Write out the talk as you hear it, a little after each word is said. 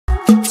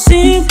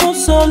Simple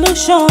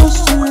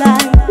solutions to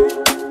life.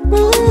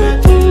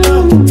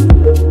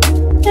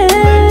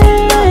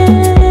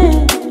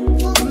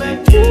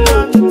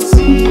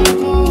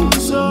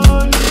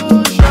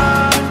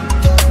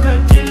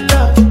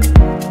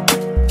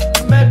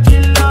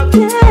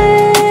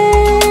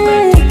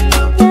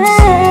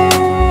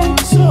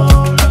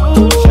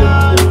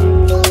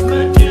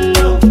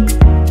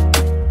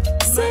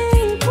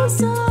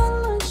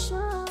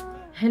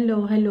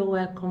 Hello,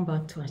 welcome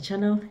back to our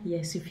channel.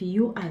 Yes, if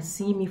you are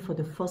seeing me for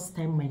the first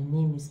time, my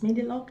name is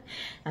Medilock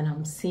and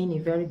I'm saying a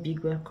very big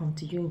welcome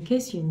to you. In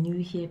case you're new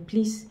here,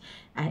 please,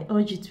 I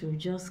urge you to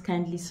just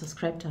kindly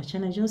subscribe to our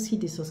channel. Just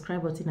hit the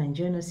subscribe button and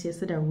join us here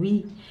so that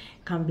we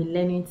can be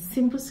learning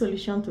simple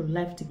solution to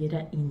life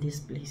together in this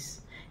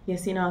place.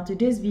 Yes, in our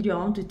today's video,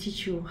 I want to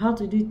teach you how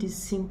to do these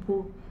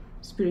simple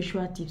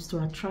spiritual tips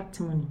to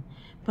attract money.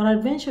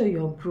 Peradventure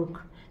you're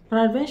broke.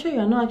 Peradventure you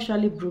are not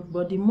actually broke,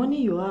 but the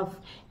money you have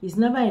is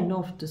never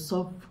enough to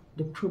solve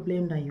the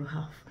problem that you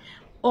have.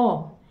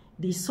 Or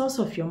the source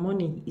of your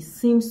money, it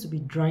seems to be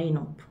drying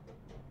up.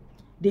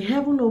 The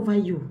heaven over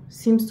you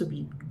seems to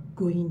be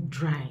going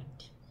dry,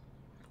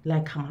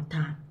 like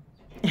harmattan.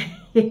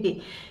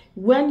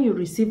 When you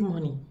receive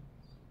money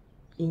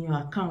in your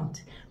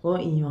account or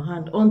in your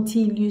hand,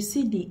 until you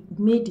see the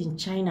made in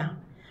China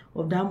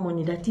of that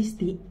money, that is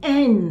the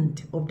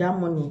end of that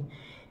money,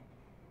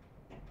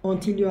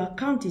 until your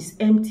account is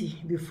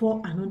empty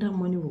before another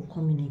money will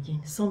come in again,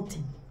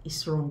 something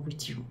is wrong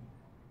with you.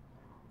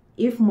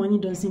 If money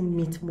doesn't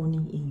meet money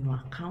in your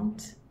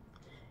account,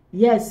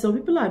 yes, some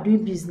people are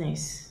doing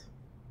business.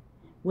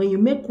 When you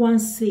make one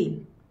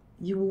sale,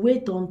 you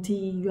wait until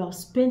you have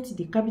spent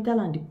the capital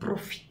and the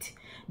profit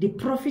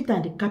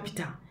and the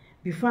capital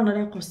before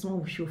another customer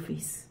will show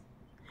face.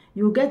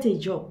 You get a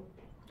job,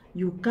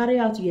 you carry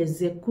out, you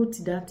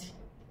execute that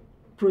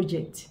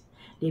project,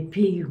 they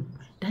pay you.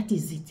 That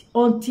is it.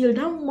 Until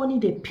that money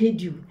they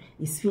paid you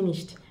is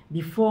finished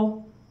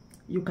before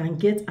you can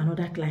get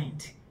another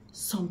client,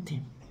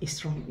 something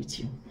is wrong with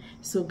you.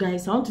 So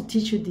guys, I want to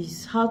teach you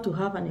this, how to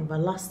have an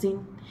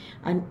everlasting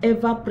and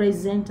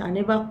ever-present and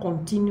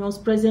ever-continuous,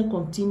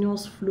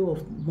 present-continuous flow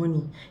of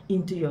money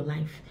into your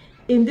life.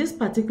 In this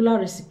particular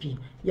recipe,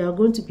 you are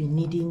going to be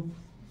needing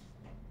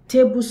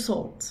table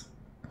salt.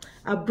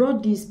 I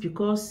brought this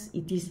because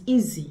it is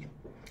easy.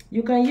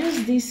 You can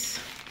use this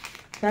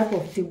type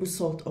of table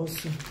salt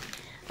also.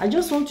 I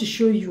just want to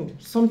show you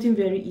something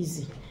very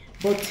easy,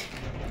 but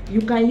you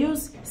can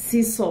use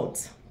sea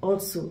salt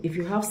also if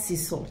you have sea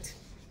salt.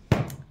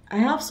 I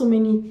have so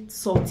many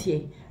salt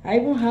here. I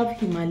even have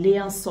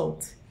Himalayan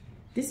salt.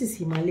 This is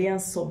Himalayan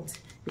salt.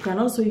 You can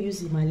also use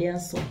Himalayan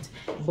salt,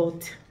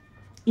 but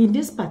in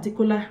this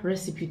particular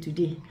recipe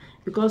today,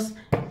 because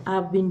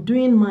I've been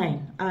doing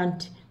mine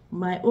and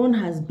my own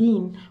has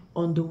been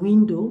on the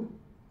window,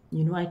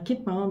 you know, I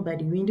keep my own by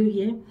the window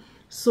here,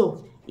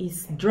 so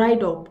it's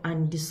dried up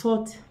and the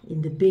salt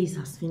in the base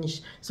has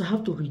finished, so I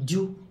have to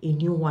redo a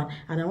new one,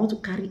 and I want to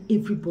carry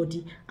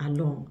everybody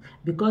along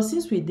because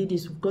since we did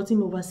this, we've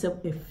gotten over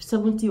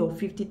 70 or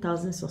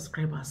 50,000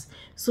 subscribers.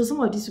 So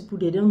some of these people,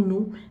 they don't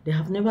know, they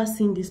have never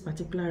seen this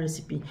particular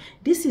recipe.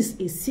 This is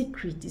a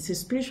secret, it's a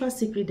spiritual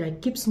secret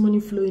that keeps money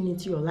flowing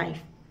into your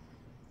life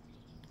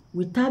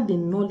without the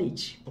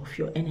knowledge of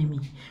your enemy,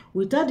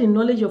 without the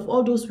knowledge of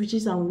all those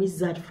witches and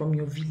wizards from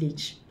your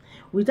village,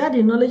 without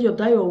the knowledge of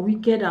that your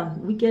wicked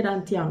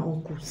auntie and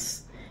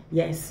uncles.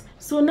 Yes,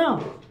 so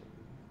now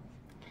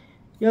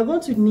you're going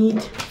to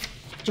need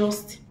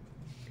just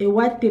a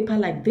white paper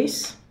like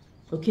this,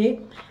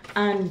 okay,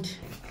 and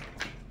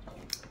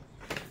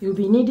you'll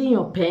be needing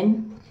your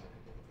pen.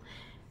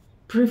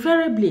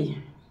 Preferably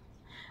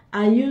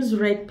I use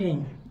red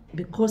pen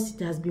because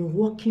it has been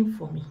working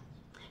for me.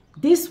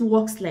 This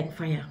works like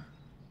fire,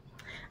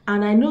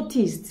 and I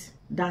noticed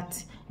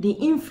that the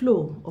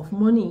inflow of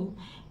money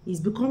is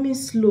becoming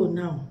slow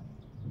now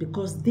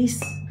because the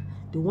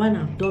one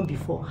I've done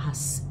before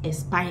has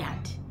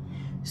expired,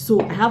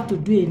 so I have to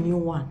do a new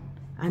one,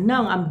 and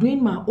now I'm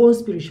doing my own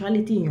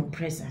spirituality in your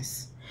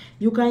presence.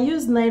 You can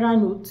use naira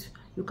note,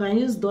 you can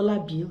use dollar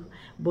bill,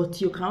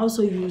 but you can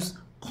also use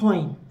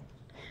coin.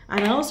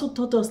 And I also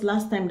taught us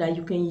last time that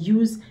you can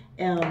use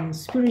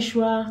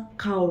spiritual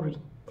cowrie.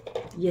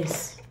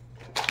 Yes,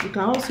 you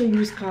can also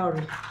use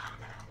cowrie.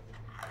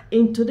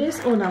 In today's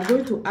own, I'm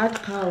going to add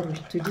cowrie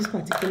to this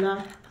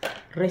particular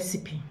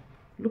recipe.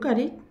 Look at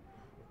it.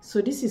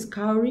 So this is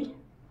cowrie.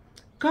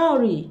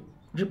 Cowrie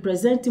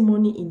represents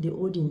money in the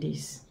olden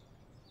days.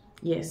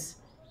 Yes,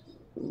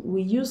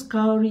 we use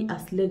cowrie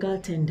as legal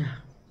tender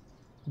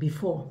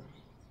before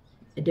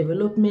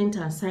development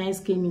and science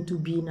came into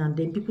being, and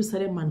then people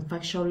started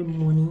manufacturing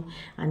money,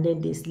 and then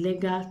there's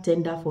legal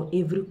tender for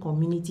every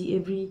community,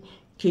 every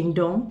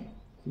kingdom,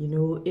 you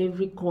know,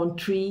 every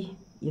country,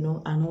 you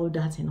know, and all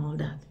that and all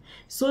that.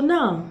 So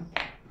now,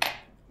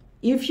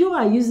 if you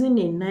are using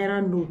a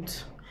naira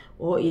note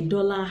or a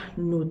dollar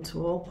note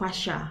or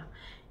kwasha,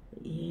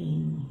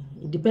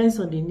 it depends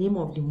on the name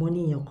of the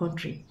money in your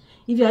country.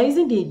 If you are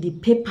using the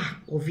paper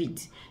of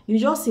it, you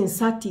just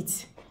insert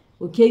it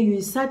Okay, you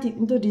insert it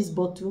into this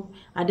bottle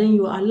and then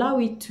you allow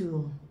it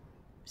to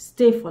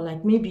stay for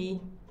like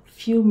maybe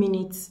few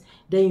minutes,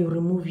 then you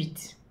remove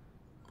it.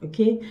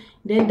 Okay,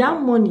 then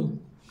that money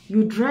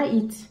you dry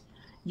it.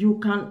 You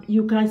can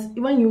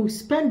when you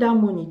spend that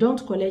money,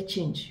 don't collect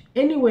change.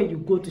 Anywhere you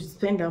go to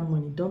spend that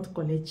money, don't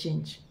collect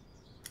change.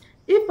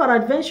 If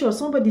peradventure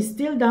somebody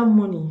steal that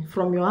money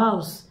from your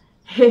house,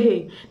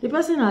 hey, the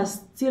person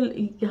has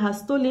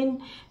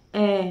stolen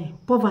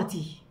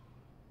poverty.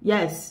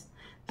 Yes.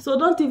 So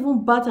don't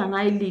even bat an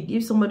eyelid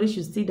if somebody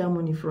should steal that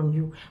money from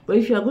you. But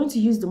if you are going to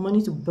use the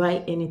money to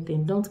buy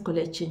anything, don't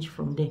collect change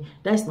from there.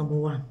 That's number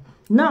one.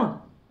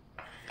 Now,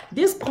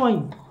 this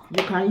coin,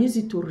 you can use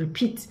it to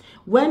repeat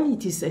when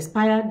it is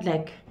expired,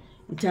 like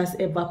it has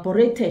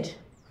evaporated.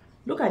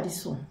 Look at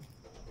this one.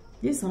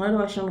 This is another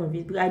version of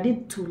it. I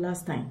did 2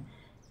 last time.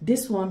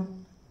 This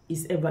one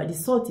is the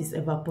salt is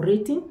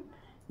evaporating,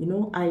 you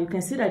know, and you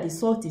can see that the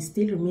salt is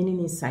still remaining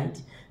inside.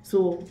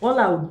 So all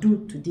I will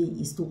do today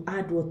is to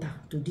add water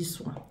to this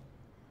one.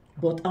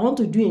 But I want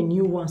to do a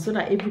new one so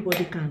that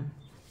everybody can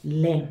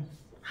learn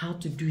how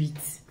to do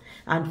it.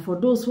 And for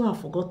those who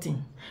have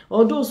forgotten,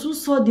 or those who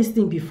saw this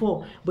thing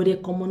before, but they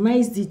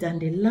commonized it and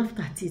they laughed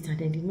at it and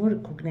they did not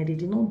recognize, they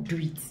did not do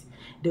it,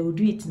 they will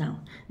do it now.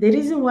 The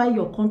reason why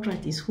your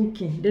contract is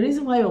hooking, the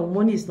reason why your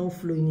money is not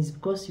flowing is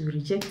because you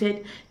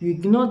rejected, you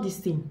ignored this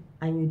thing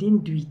and you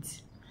didn't do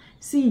it.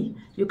 See,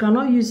 you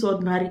cannot use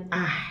ordinary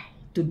eye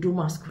to do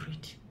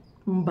masquerade.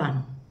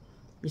 Mban.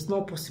 It's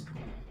not possible.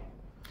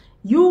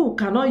 You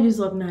cannot use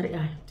ordinary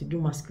eye to do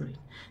masquerade.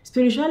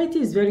 Spirituality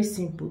is very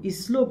simple.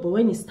 It's slow, but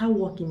when it starts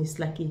working, it's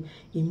like a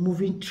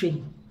moving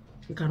train.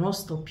 You cannot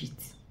stop it.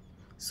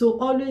 So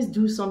always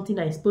do something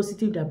that is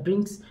positive, that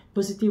brings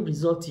positive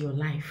results to your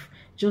life.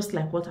 Just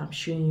like what I'm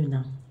showing you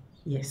now.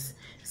 Yes.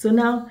 So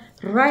now,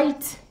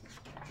 write.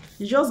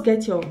 You just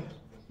get your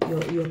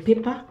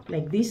paper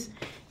like this.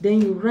 Then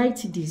you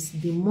write this,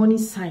 the money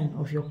sign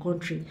of your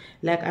country.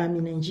 Like I'm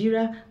in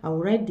Nigeria, I will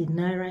write the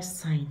Naira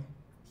sign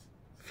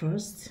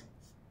first.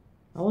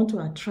 I want to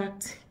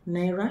attract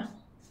Naira.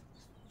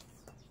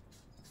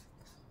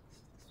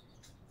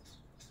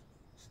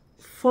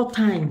 4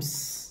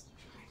 times,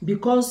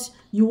 because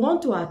you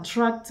want to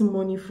attract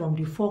money from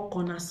the 4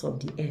 corners of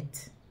the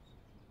earth.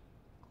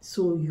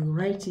 So you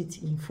write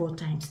it in 4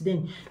 times.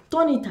 Then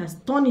turn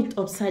it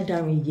upside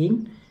down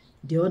again,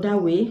 the other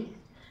way,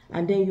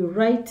 and then you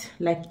write,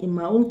 like in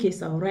my own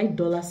case, I'll write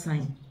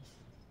 $,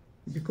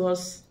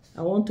 because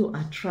I want to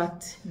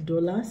attract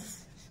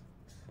dollars.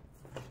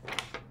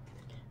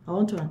 I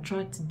want to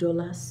attract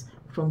dollars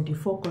from the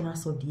 4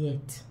 corners of the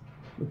earth.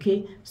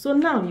 Okay, so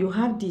now you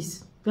have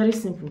this. Very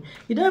simple.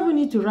 You don't even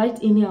need to write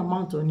any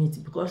amount on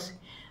it, because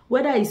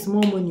whether it's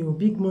small money or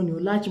big money or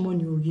large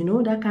money, or, you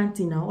know, that kind of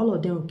thing, now all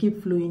of them will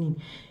keep flowing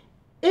in.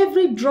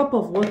 Every drop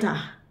of water,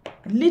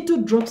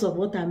 little drops of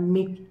water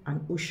make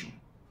an ocean.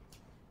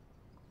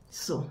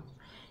 So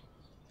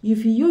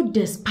if you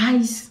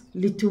despise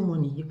little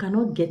money, you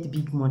cannot get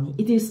big money.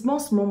 It is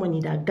small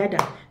money that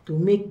gather to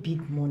make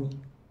big money.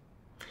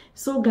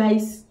 So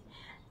guys,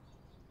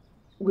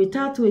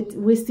 without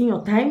wasting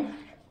your time,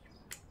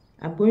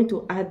 I'm going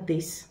to add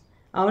this.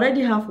 I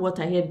already have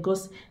water here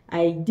because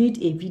I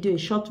did a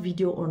short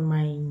video on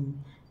my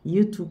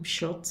YouTube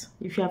short.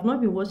 If you have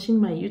not been watching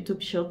my YouTube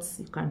shorts,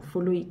 you can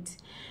follow it.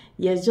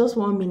 Yes, just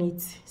 1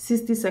 minute,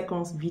 60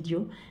 seconds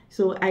video.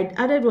 So I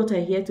added water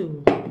here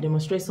to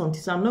demonstrate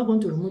something. So I'm not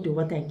going to remove the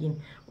water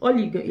again. All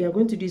you are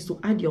going to do is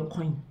to add your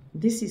coin.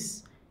 This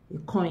is a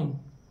coin.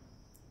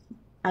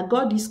 I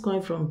got this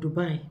coin from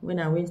Dubai when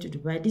I went to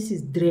Dubai. This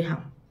is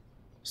dirham.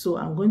 So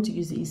I'm going to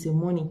use it. It's a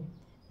money.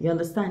 You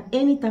understand?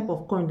 Any type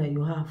of coin that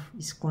you have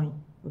is coin,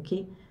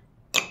 okay?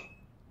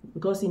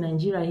 Because in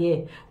Nigeria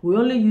here, we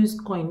only use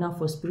coin now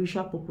for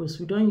spiritual purpose.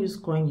 We don't use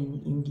coin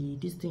in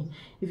this thing.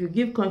 If you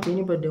give coin to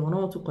anybody, they will not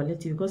want to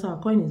collect it because our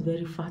coin is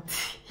very fat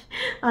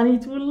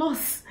and it will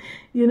lose,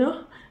 you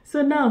know?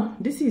 So now,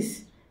 this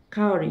is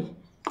cowrie.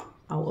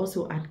 I'll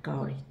also add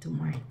cowrie to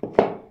mine,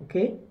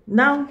 okay?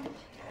 Now,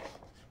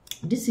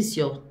 this is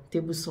your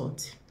table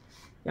salt.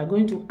 You are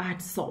going to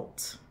add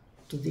salt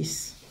to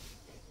this.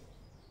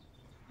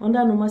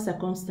 Under normal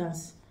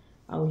circumstance,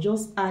 I will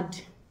just add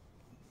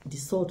the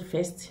salt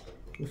first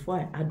before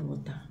I add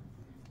water.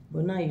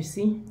 But now you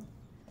see,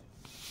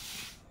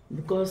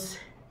 because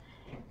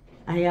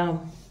I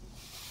am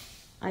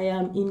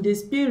in the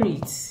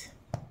spirit.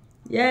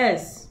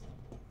 Yes.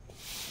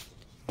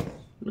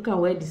 Look at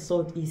where the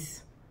salt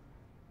is.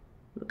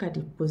 Look at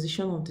the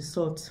position of the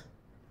salt.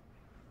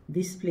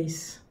 This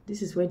place.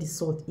 This is where the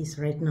salt is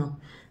right now.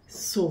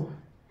 So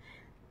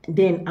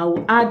then I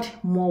will add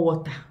more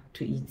water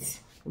to it.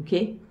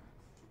 Okay,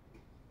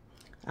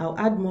 I'll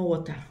add more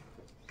water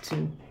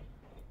to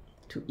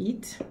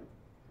it.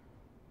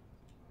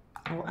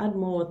 I'll add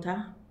more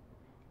water,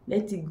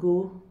 let it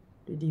go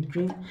to the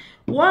brink.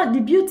 What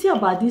the beauty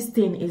about this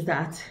thing is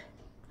that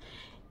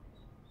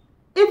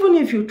even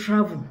if you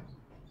travel,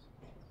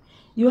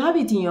 you have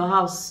it in your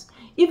house.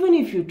 Even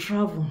if you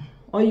travel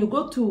or you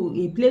go to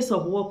a place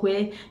of work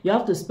where you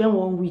have to spend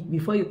 1 week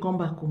before you come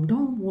back home,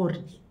 don't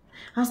worry.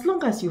 As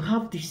long as you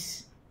have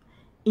this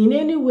in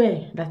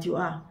anywhere that you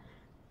are,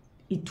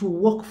 it will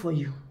work for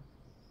you.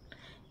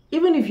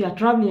 Even if you are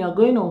traveling, you are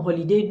going on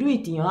holiday, do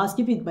it in your house,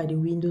 keep it by the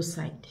window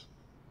side.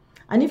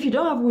 And if you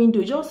don't have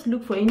window, just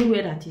look for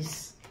anywhere that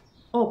is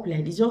up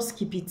like this. Just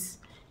keep it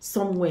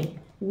somewhere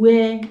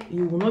where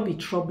you will not be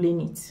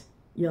troubling it.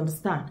 You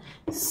understand?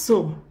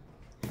 So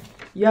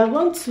you are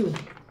going to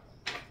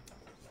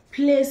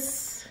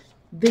place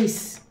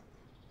this.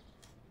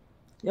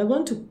 You are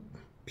going to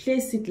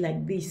place it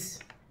like this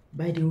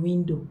by the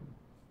window.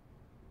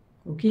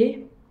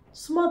 Okay?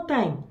 Small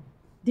time.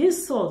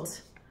 This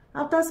salt,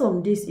 after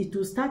some days, it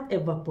will start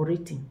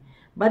evaporating.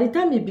 By the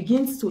time it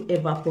begins to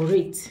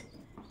evaporate,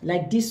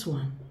 like this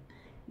one,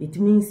 it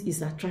means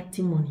it's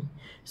attracting money.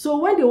 So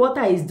when the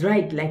water is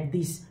dried like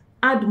this,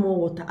 add more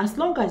water, as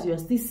long as you are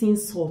still seeing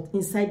salt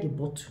inside the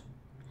bottle.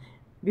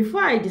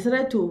 Before I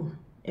decided to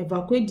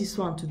evacuate this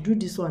one, to do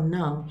this one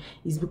now,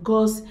 is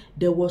because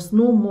there was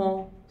no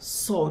more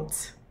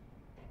salt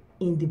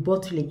in the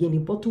bottle again. The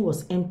bottle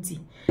was empty,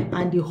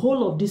 and the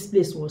whole of this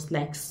place was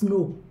like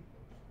snow.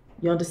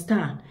 You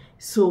understand?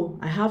 So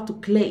I have to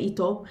clear it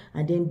up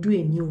and then do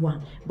a new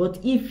one. But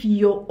if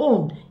your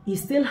own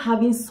is still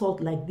having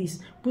salt like this,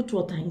 put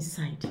water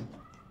inside.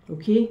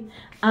 Okay?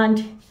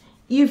 And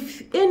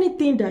if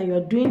anything that you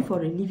are doing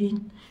for a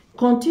living,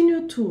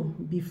 continue to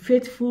be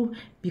faithful,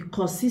 be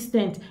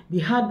consistent, be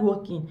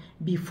hardworking,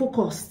 be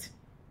focused,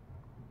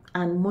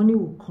 and money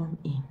will come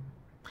in.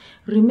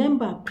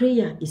 Remember,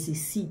 prayer is a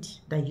seed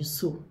that you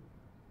sow.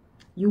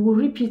 You will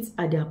reap it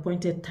at the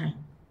appointed time.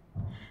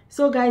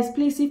 So guys,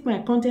 please, if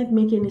my content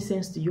make any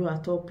sense to you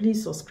at all,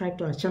 please subscribe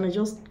to our channel.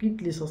 Just click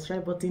the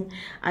subscribe button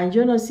and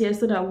join us here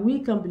so that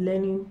we can be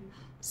learning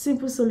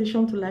simple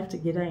solution to life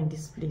together in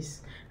this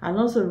place. And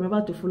also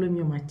remember to follow me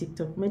on my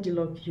TikTok,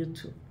 Medilog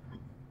YouTube.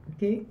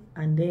 Okay?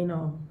 And then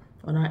on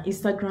our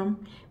Instagram,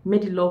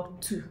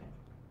 Medilog2.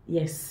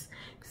 Yes.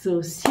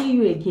 So see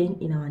you again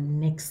in our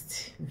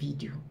next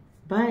video.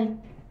 Bye.